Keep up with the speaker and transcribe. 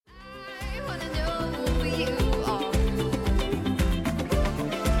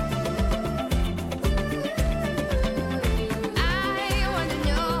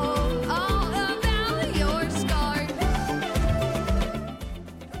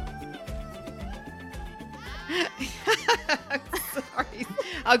Sorry.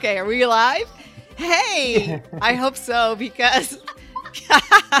 Okay, are we live? Hey, I hope so because,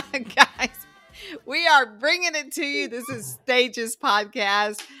 guys, we are bringing it to you. This is Stages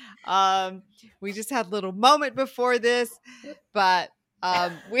Podcast. We just had a little moment before this, but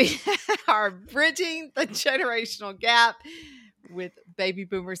we are bridging the generational gap with baby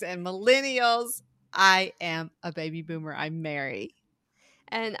boomers and millennials. I am a baby boomer. I'm Mary.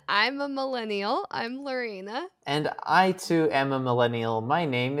 And I'm a millennial. I'm Lorena. And I too am a millennial. My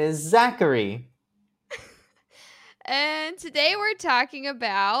name is Zachary. And today we're talking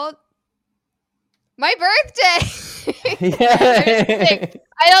about my birthday. Yay!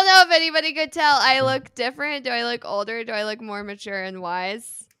 I don't know if anybody could tell. I look different. Do I look older? Do I look more mature and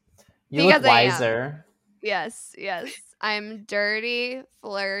wise? You Because look I am. wiser. Yes. I'm dirty,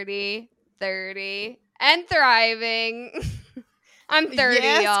 flirty, 30, and thriving. I'm 30,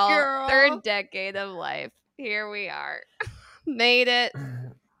 Yes, y'all. girl. Third decade of life. Here we are. Made it.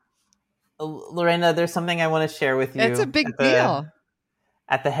 Lorena, there's something I want to share with you. It's a big deal.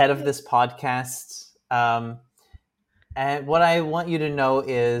 At the head of this podcast. And what I want you to know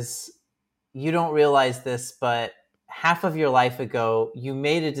is you don't realize this, but half of your life ago, you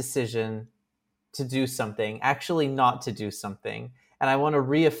made a decision to do something, actually not to do something. And I want to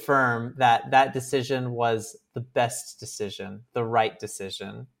reaffirm that that decision was the best decision, the right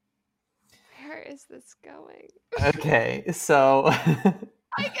decision. Where is this going? Okay, so I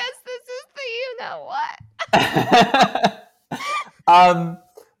guess this is the you-know-what.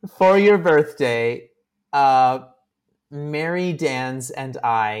 For your birthday, Mary Dans and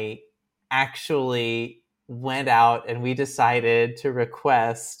I actually went out and we decided to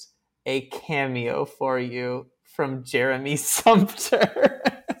request a cameo for you from Jeremy Sumpter.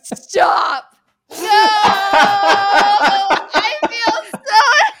 Stop! No! I feel so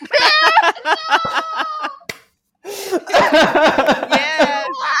embarrassed.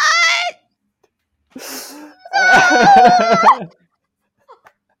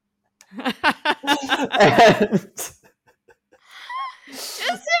 Yes.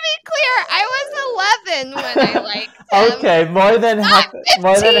 Just to be clear, I was 11 when I liked him. Okay, more than half 15.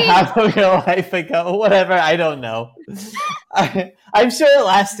 of your life ago. Whatever, I don't know. I'm sure it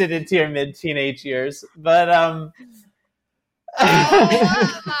lasted into your mid-teenage years, but Oh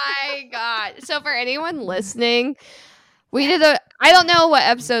my god. So for anyone listening, we did I don't know what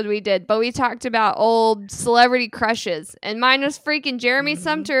episode we did, but we talked about old celebrity crushes. And mine was freaking Jeremy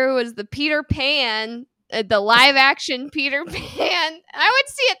Sumpter, who was the Peter Pan, the live action Peter Pan. I would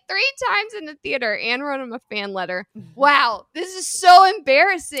see it 3 times in the theater and wrote him a fan letter. Wow, this is so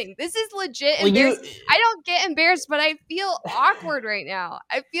embarrassing. This is legit embarrassing. I don't get embarrassed, but I feel awkward right now.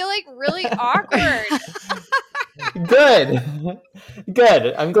 I feel like really awkward. Good.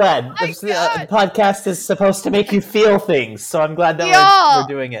 I'm glad. My This God. podcast is supposed to make you feel things, so I'm glad that Y'all. we're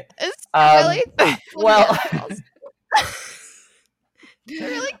doing it. It's really thoughtful. well- To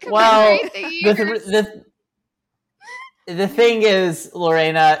really Well, commemorate the years. the thing is,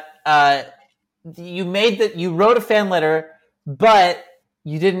 Lorena, you wrote a fan letter, but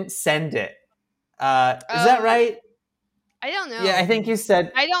you didn't send it. Is that right? I don't know. Yeah, I think you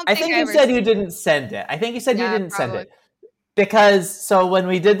said. I don't I think think I you ever said you sent- didn't send it. I think you said you Yeah, didn't send probably. it because so when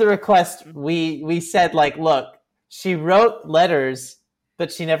we did the request, we said like, look, she wrote letters,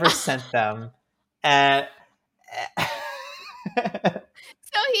 but she never sent them, and.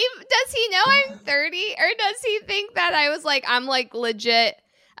 So does he know I'm 30, or does he think that I'm like legit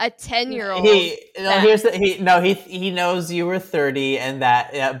a 10-year-old? He knows you were 30 and that.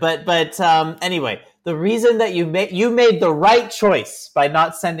 Yeah, but anyway, the reason that you made the right choice by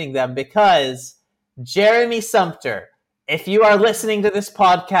not sending them because Jeremy Sumpter, if you are listening to this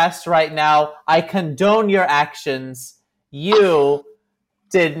podcast right now, I condone your actions. You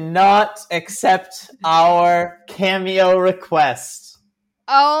did not accept our cameo request.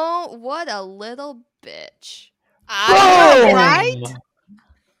 Oh, what a little bitch! I know, Boom! right?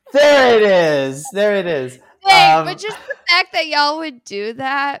 There it is. Dang, but just the fact that y'all would do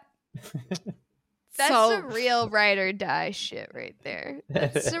that. That's So- some real ride or die shit right there.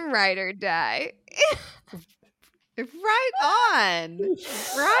 That's some ride or die. Right on.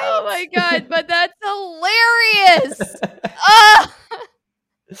 Right? Oh my god, but that's hilarious. Ah!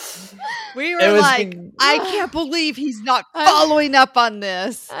 We It were was like, the- I can't believe he's not following up on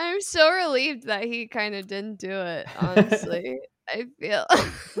this. I'm so relieved that he kind of didn't do it, honestly. I feel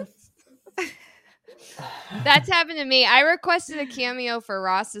that's happened to me. I requested a cameo for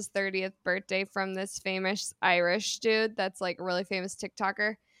Ross's 30th birthday from this famous Irish dude that's like a really famous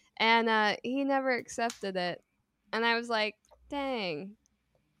TikToker, and he never accepted it. And I was like, dang.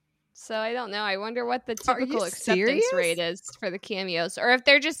 So I don't know. I wonder what the Are you typical acceptance serious? rate is for the cameos, or if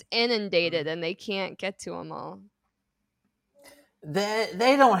they're just inundated and they can't get to them all.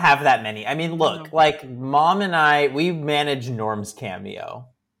 They don't have that many. I mean, look, No. like Mom and I, we manage Norm's cameo,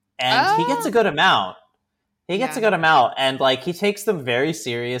 and he gets a good amount. He gets a good amount, and like he takes them very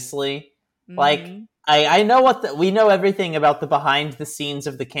seriously. Like Mhm. I know we know everything about the behind the scenes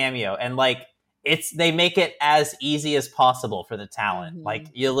of the cameo, and like they make it as easy as possible for the talent. Mhm. Like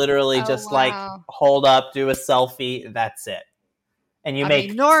you literally Oh, just like wow. hold up, do a selfie, that's it, and you I make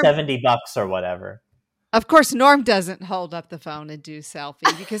mean, Norm- $70 or whatever. Of course, Norm doesn't hold up the phone and do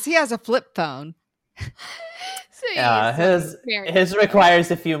selfie because he has a flip phone. So you need some parent- His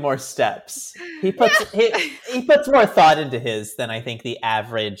requires a few more steps. He puts he puts more thought into his than I think the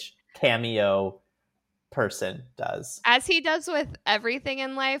average cameo person does. as he does with everything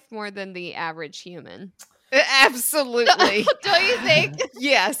in life, more than the average human. Absolutely. Don't you think?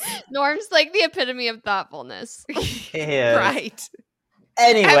 Yes. Norm's like the epitome of thoughtfulness. He is. Right.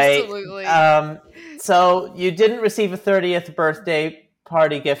 Anyway, Absolutely. so you didn't receive a 30th birthday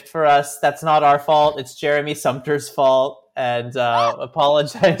party gift for us. That's not our fault. It's Jeremy Sumter's fault, and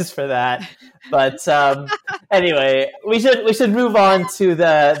apologize for that. But anyway, we should move on to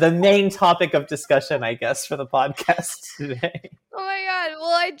the main topic of discussion, I guess, for the podcast today. Oh my god.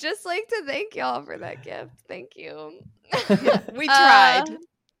 Well, I'd just like to thank y'all for that gift. Thank you. We tried.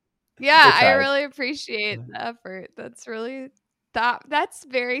 Yeah, We I tried. really appreciate the effort. That's really that's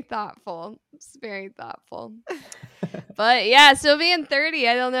very thoughtful. It's very thoughtful. But yeah, so being 30,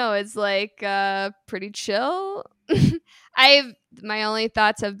 I don't know, it's like pretty chill. My only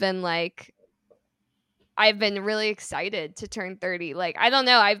thoughts have been like I've been really excited to turn 30. Like I don't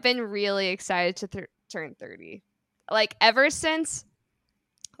know, I've been really excited to turn 30. Like ever since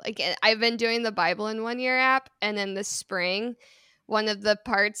like I've been doing the Bible in 1 Year app, and in the spring, one of the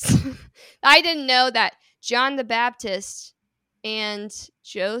parts I didn't know that John the Baptist and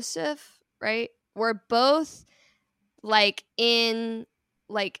Joseph, right, were both like in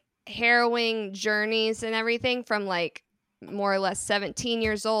like harrowing journeys and everything from like more or less 17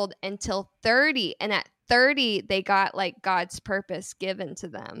 years old until 30, and at 30 they got like God's purpose given to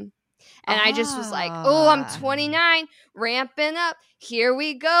them. And I just was like, oh, I'm 29, ramping up. Here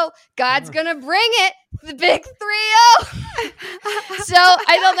we go. God's going to bring it. The big 3-0. So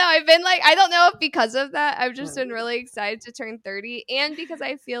I don't know. I've been like, I don't know if because of that, I've just been really excited to turn 30. And because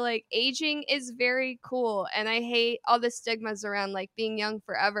I feel like aging is very cool. And I hate all the stigmas around like being young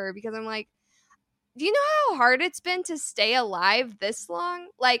forever, because I'm like, do you know how hard it's been to stay alive this long?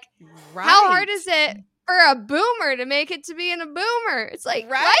 Like, how hard is it for a boomer to make it to being a boomer? It's like,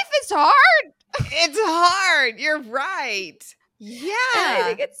 life is hard. It's hard. You're right. Yeah. And I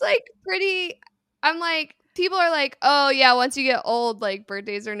think it's like pretty, I'm like, people are like, oh yeah, once you get old, like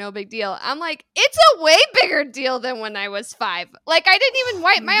birthdays are no big deal. I'm like, it's a way bigger deal than when I was 5. Like I didn't even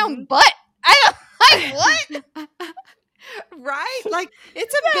wipe my own butt. I don't like what? Right? Like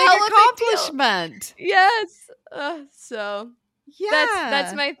it's a hell of big a big accomplishment. Yes. So Yeah.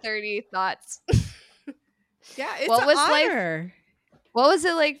 that's my 30 thoughts. Yeah, it's What an was honor. What was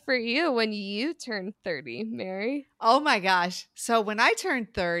it like for you when you turned 30, Mary? Oh my gosh. So when I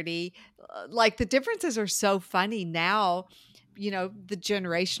turned 30, like the differences are so funny now, you know, the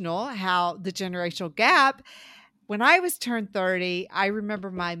generational gap. When I was turned 30, I remember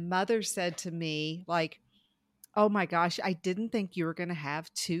my mother said to me, like, oh my gosh, I didn't think you were going to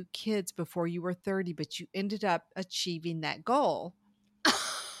have 2 kids before you were 30, but you ended up achieving that goal.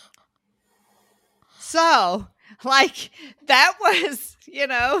 So, like, that was, you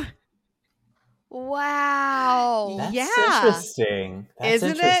know. Wow. That's Yeah. interesting. That's Isn't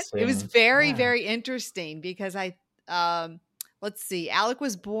interesting. it? It was very, Yeah. very interesting because let's see, Alec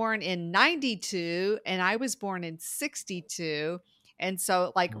was born in 92 and I was born in 62. And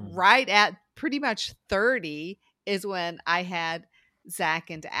so like right at pretty much 30 is when I had Zach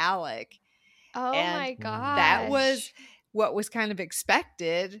and Alec. Oh And my god. that was what was kind of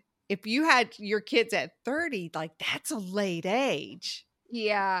expected. If you had your kids at 30, like that's a late age.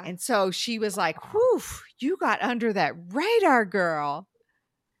 Yeah. And so she was like, whew, you got under that radar, girl.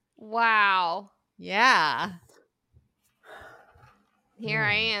 Wow. Yeah. Here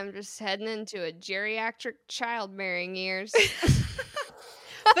I am just heading into a geriatric childbearing years.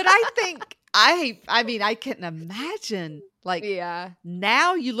 But I think I mean, I couldn't imagine like Yeah.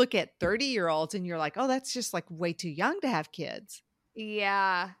 now you look at 30-year-olds and you're like, oh, that's just like way too young to have kids.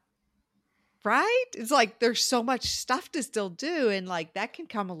 Yeah. Right? It's like there's so much stuff to still do. And like that can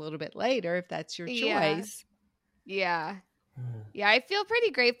come a little bit later if that's your Yeah. choice. Yeah. Yeah, I feel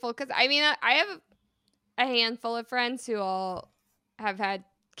pretty grateful because I mean, I have a handful of friends who all have had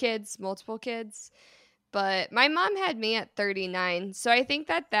kids, multiple kids. But my mom had me at 39. So I think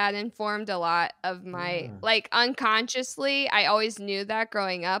that informed a lot of my, like, unconsciously, I always knew that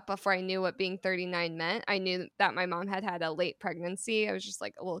growing up before I knew what being 39 meant. I knew that my mom had a late pregnancy. I was just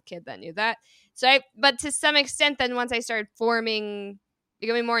like a little kid that knew that. But to some extent, then once I started becoming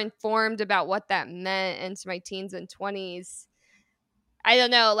more informed about what that meant into my teens and 20s, I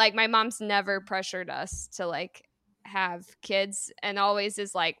don't know, like, my mom's never pressured us to, like, have kids, and always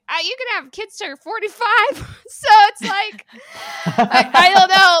is like, you can have kids till you're 45. So it's like, I don't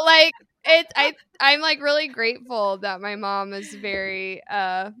know, like, I'm like really grateful that my mom is very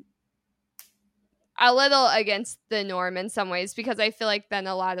a little against the norm in some ways, because I feel like then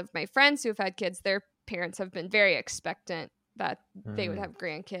a lot of my friends who've had kids, their parents have been very expectant that they would have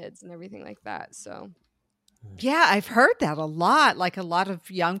grandkids and everything like that. So yeah, I've heard that a lot. Like, a lot of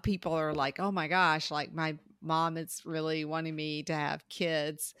young people are like, oh my gosh, like, my mom is really wanting me to have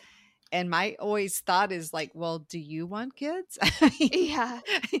kids. And my always thought is like, well, do you want kids? I mean, yeah,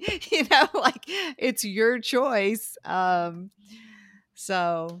 you know, like, it's your choice.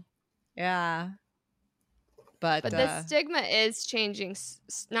 So yeah. But the stigma is changing,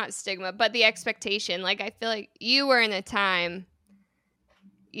 not stigma, but the expectation. Like, I feel like you were in a time,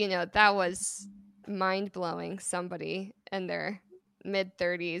 you know, that was mind-blowing, somebody in their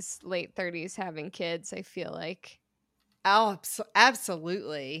mid-30s, late 30s having kids, I feel like. oh,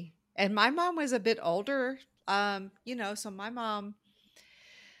 absolutely. And my mom was a bit older, you know, so my mom,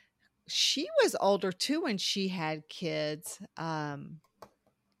 she was older too when she had kids,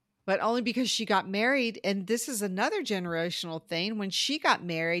 but only because she got married. And this is another generational thing. When she got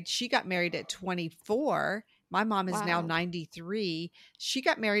married at 24. My mom is now Wow. 93. She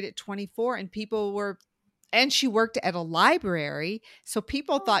got married at 24, and she worked at a library. So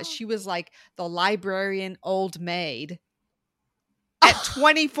people thought she was like the librarian old maid at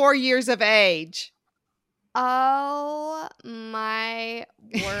 24 years of age. Oh my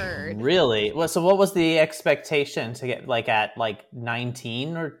word. Really? Well, so what was the expectation to get, like, at like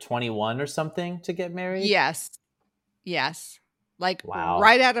 19 or 21 or something to get married? Yes. Like, Wow.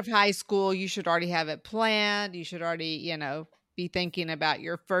 right out of high school, you should already have it planned. You should already, you know, be thinking about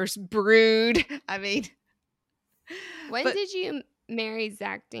your first brood. I mean, When but- did you marry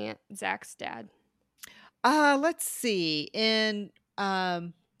Zach's dad? let's see. In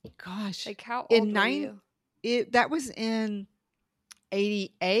gosh, Like, how old in were nine- you? that was in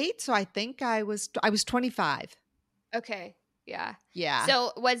 88. So I think I was 25. Okay, yeah. Yeah.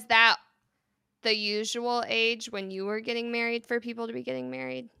 So was that the usual age when you were getting married for people to be getting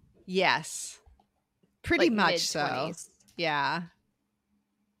married? yes, pretty Like much so. mid-20s? Yeah.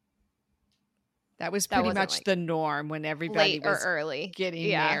 That was That pretty wasn't, much like, the norm when everybody Late or was early? getting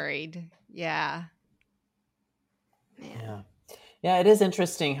Yeah. married. Yeah. Man. Yeah, it is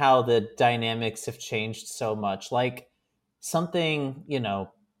interesting how the dynamics have changed so much. Like, something, you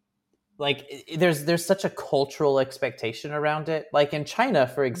know, like, there's such a cultural expectation around it. Like, in China,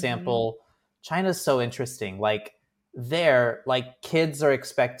 for example, China's so interesting. Like, there, like, kids are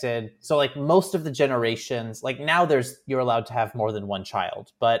expected. So, like, most of the generations, like, now you're allowed to have more than one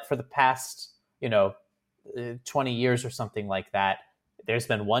child. But for the past, 20 years or something like that, there's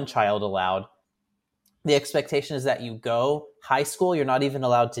been one child allowed. The expectation is that you go high school, you're not even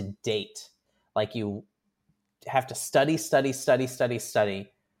allowed to date. Like, you have to study.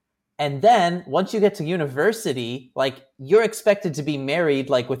 And then once you get to university, like, you're expected to be married,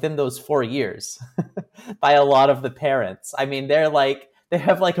 like, within those 4 years by a lot of the parents. I mean, they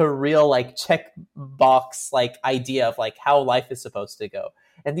have like a real, like, check box, like, idea of, like, how life is supposed to go.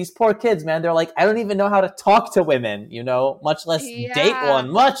 And these poor kids, man, they're like, I don't even know how to talk to women, much less date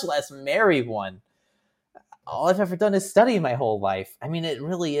one, much less marry one. All I've ever done is study my whole life. I mean, it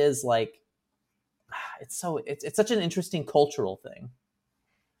really is like, it's such an interesting cultural thing.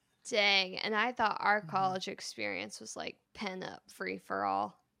 Dang. And I thought our college experience was like pen up, free for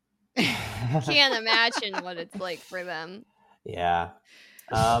all. Can't imagine what it's like for them. Yeah.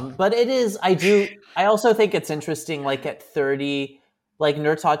 But it is, I also think it's interesting, like, at 30, like,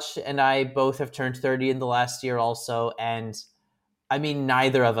 Nurtouch and I both have turned 30 in the last year also. And I mean,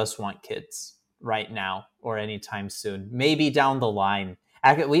 neither of us want kids right now or anytime soon. Maybe down the line.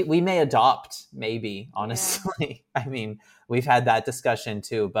 We may adopt, maybe, honestly. Yeah. I mean, we've had that discussion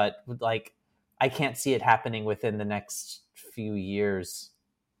too, but, like, I can't see it happening within the next few years.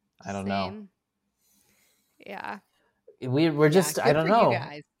 I don't know. Yeah. We're just, I don't know.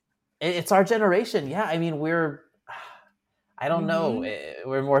 It's our generation. Yeah. I mean, I don't know.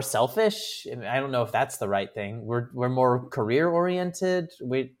 We're more selfish. I don't know if that's the right thing. We're more career oriented.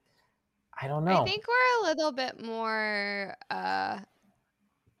 I don't know. I think we're a little bit more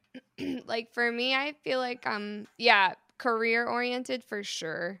like for me, I feel like career oriented for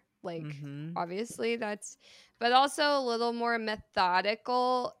sure. Like obviously that's, but also a little more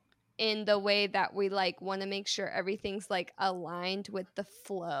methodical in the way that we like want to make sure everything's like aligned with the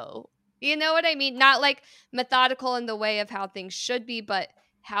flow. You know what I mean? Not like methodical in the way of how things should be, but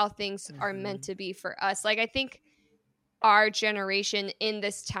how things are meant to be for us. Like I think our generation in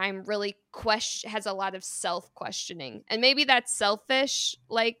this time really has a lot of self-questioning, and maybe that's selfish,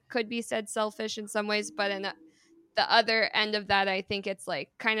 like could be said selfish in some ways, but in the other end of that, I think it's like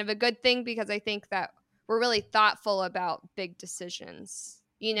kind of a good thing, because I think that we're really thoughtful about big decisions,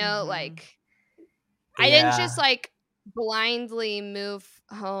 you know, like I didn't just like blindly move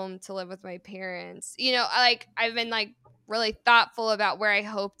home to live with my parents, you know, like I've been like really thoughtful about where I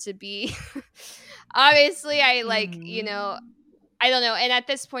hope to be. Obviously I like, you know, I don't know. And at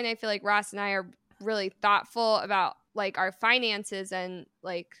this point I feel like Ross and I are really thoughtful about like our finances and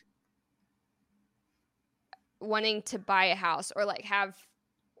like wanting to buy a house or like have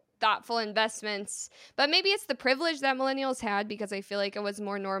thoughtful investments. But maybe it's the privilege that millennials had, because I feel like it was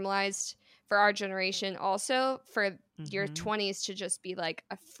more normalized for our generation also for your 20s to just be like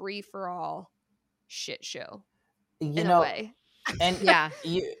a free for all shit show in a way. And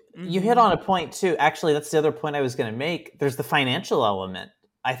you hit on a point too. Actually, that's the other point I was going to make. There's the financial element.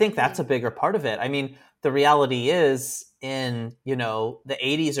 I think that's a bigger part of it. I mean, the reality is in, you know, the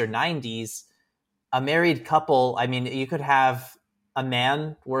 80s or 90s, a married couple, I mean, you could have a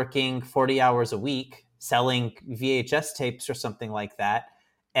man working 40 hours a week selling VHS tapes or something like that,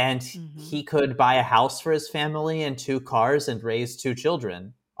 and he could buy a house for his family and 2 cars and raise 2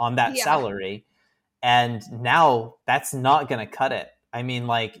 children on that salary. And now that's not going to cut it. I mean,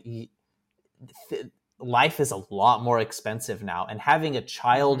 like, life is a lot more expensive now, and having a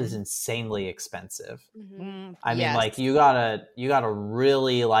child is insanely expensive. I mean, like, you gotta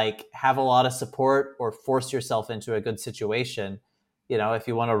really like have a lot of support or force yourself into a good situation, you know, if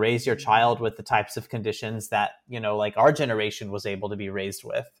you want to raise your child with the types of conditions that, you know, like our generation was able to be raised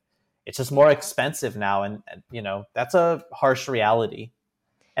with. It's just more expensive now, and you know, that's a harsh reality.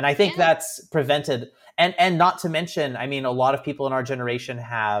 And I think that's prevented, and not to mention, I mean, a lot of people in our generation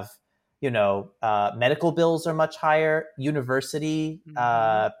have, you know, medical bills are much higher, university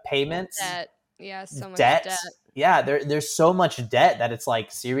payments, so much debt. Yeah, there's so much debt that it's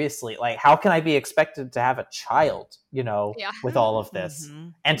like, seriously, like, how can I be expected to have a child, you know, with all of this,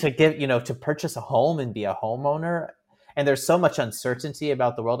 and to give, you know, to purchase a home and be a homeowner, and there's so much uncertainty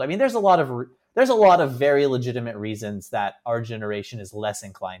about the world. I mean, there's a lot of very legitimate reasons that our generation is less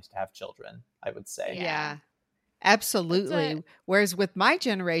inclined to have children, I would say. Yeah, absolutely. Whereas with my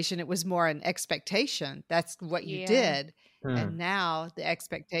generation, it was more an expectation. That's what you did. And now the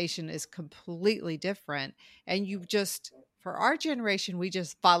expectation is completely different. And for our generation, we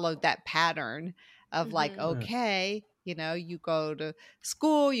just followed that pattern of like, okay, you know, you go to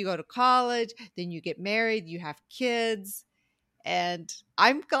school, you go to college, then you get married, you have kids. And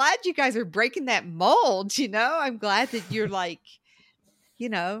I'm glad you guys are breaking that mold, you know? I'm glad that you're like, you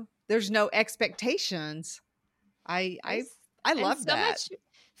know, there's no expectations. I love that. So much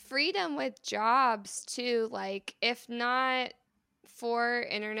freedom with jobs too. Like, if not for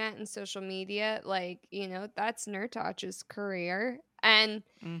internet and social media, like, you know, that's Nurtouch's career. And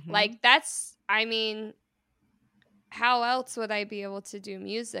like, that's, I mean, how else would I be able to do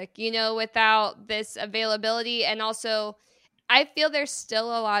music, you know, without this availability? And also, I feel there's still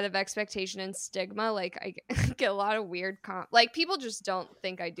a lot of expectation and stigma. Like, I get a lot of weird like, people just don't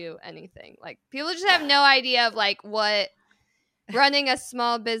think I do anything. Like, people just have no idea of like what running a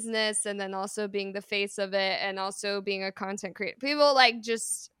small business and then also being the face of it and also being a content creator. People like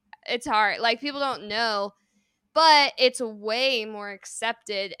just, it's hard. Like, people don't know, but it's way more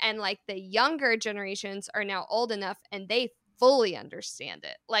accepted. And like, the younger generations are now old enough and they fully understand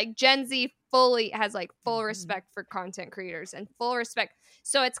it. Like, Gen Z fully has like full respect for content creators and full respect.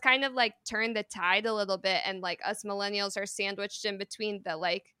 So it's kind of like turned the tide a little bit, and like us millennials are sandwiched in between the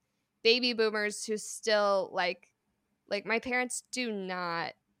like baby boomers who still like my parents do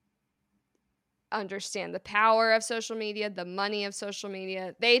not understand the power of social media, the money of social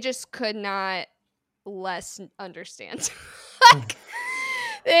media. They just could not less understand. Like,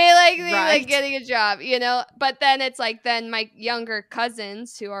 they like getting a job, you know? But then it's like, then my younger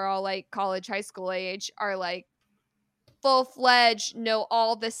cousins who are all like college, high school age are like full-fledged, know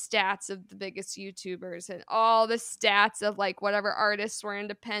all the stats of the biggest YouTubers and all the stats of like whatever artists were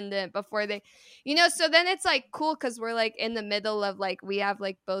independent before they, you know? So then it's like cool because we're like in the middle of like, we have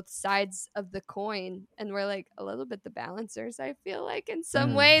like both sides of the coin, and we're like a little bit the balancers, I feel like, in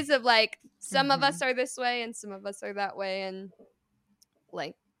some ways, of like some of us are this way and some of us are that way, and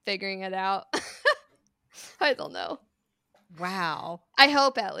like figuring it out. I don't know. Wow. I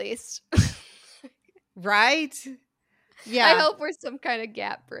hope at least. Right? Yeah. I hope we're some kind of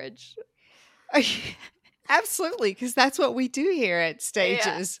gap bridge. Absolutely, because that's what we do here at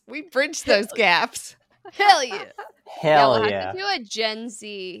Stages. We bridge those gaps. Hell yeah. Hell we'll yeah. have to do a Gen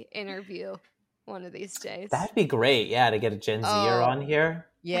Z interview one of these days. That'd be great. Yeah, to get a Gen Zer on here.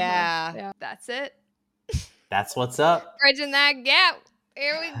 Yeah. Yeah. That's it. That's what's up. Bridging that gap.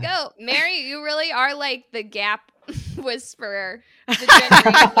 Here we go. Mary, you really are like the gap whisperer. The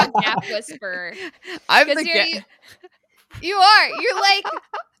generation gap whisperer. I'm the 'Cause you are. You're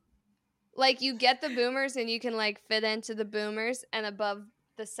like you get the boomers and you can like fit into the boomers and above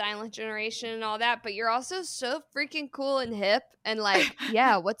the silent generation and all that, but you're also so freaking cool and hip and like,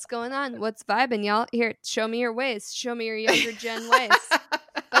 yeah, what's going on? What's vibing, y'all? Here, show me your ways. Show me your younger gen ways.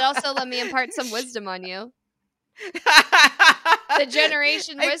 But also let me impart some wisdom on you. The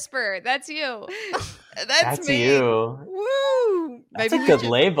generation whisperer. That's you. That's me. you. Woo! That's Maybe a we good should-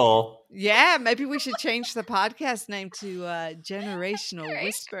 label. Yeah, maybe we should change the podcast name to Generational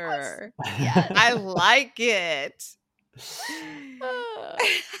Whisperer. Yes. I like it.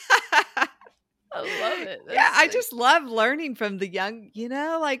 I love it. Yeah, That's I like- just love learning from the young,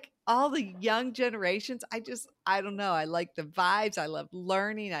 like all the young generations. I don't know. I like the vibes. I love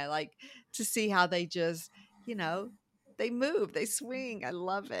learning. I like to see how they just, they move, they swing. I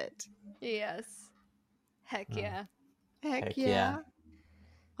love it. Yes. Heck yeah. Heck yeah. yeah.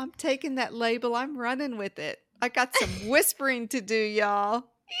 I'm taking that label. I'm running with it. I got some whispering to do, y'all.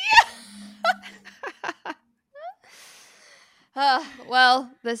 Well,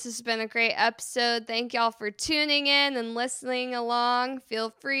 this has been a great episode. Thank y'all for tuning in and listening along.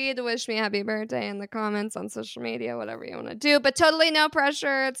 Feel free to wish me a happy birthday in the comments on social media, whatever you want to do. But totally no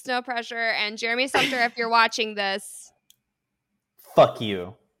pressure. It's no pressure. And Jeremy Sumter, if you're watching this. Fuck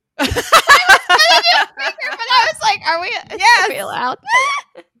you. But I was like, are we allowed?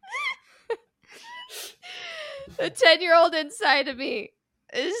 The 10-year-old inside of me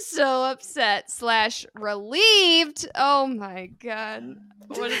is so upset / relieved. Oh my god.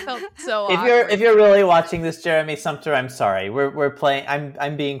 Would have felt so awkward. If you're really watching this, Jeremy Sumter, I'm sorry. We're playing.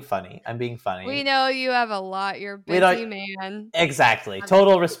 I'm being funny. I'm being funny. We know you have a lot. You're We busy, don't- man. Exactly.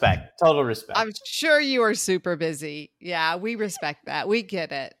 Total respect. Total respect. I'm sure you are super busy. Yeah, we respect that. We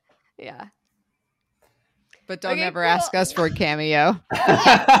get it. Yeah. But don't Okay, ever cool. ask us for a cameo.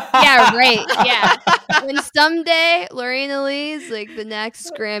 Yeah, right. Yeah. When someday Lorena Lee's like the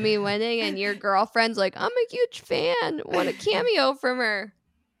next Grammy winning and your girlfriend's like, I'm a huge fan. Want a cameo from her.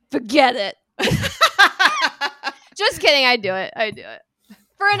 Forget it. Just kidding. I do it.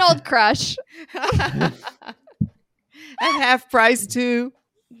 For an old crush. At half price too.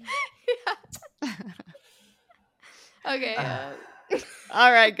 Okay.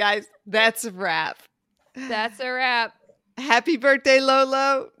 All right, guys. That's a wrap. That's a wrap. Happy birthday,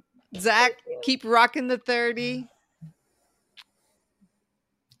 Lolo. Zach, keep rocking the 30.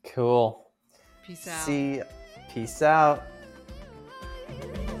 Cool. Peace out. See. Peace out.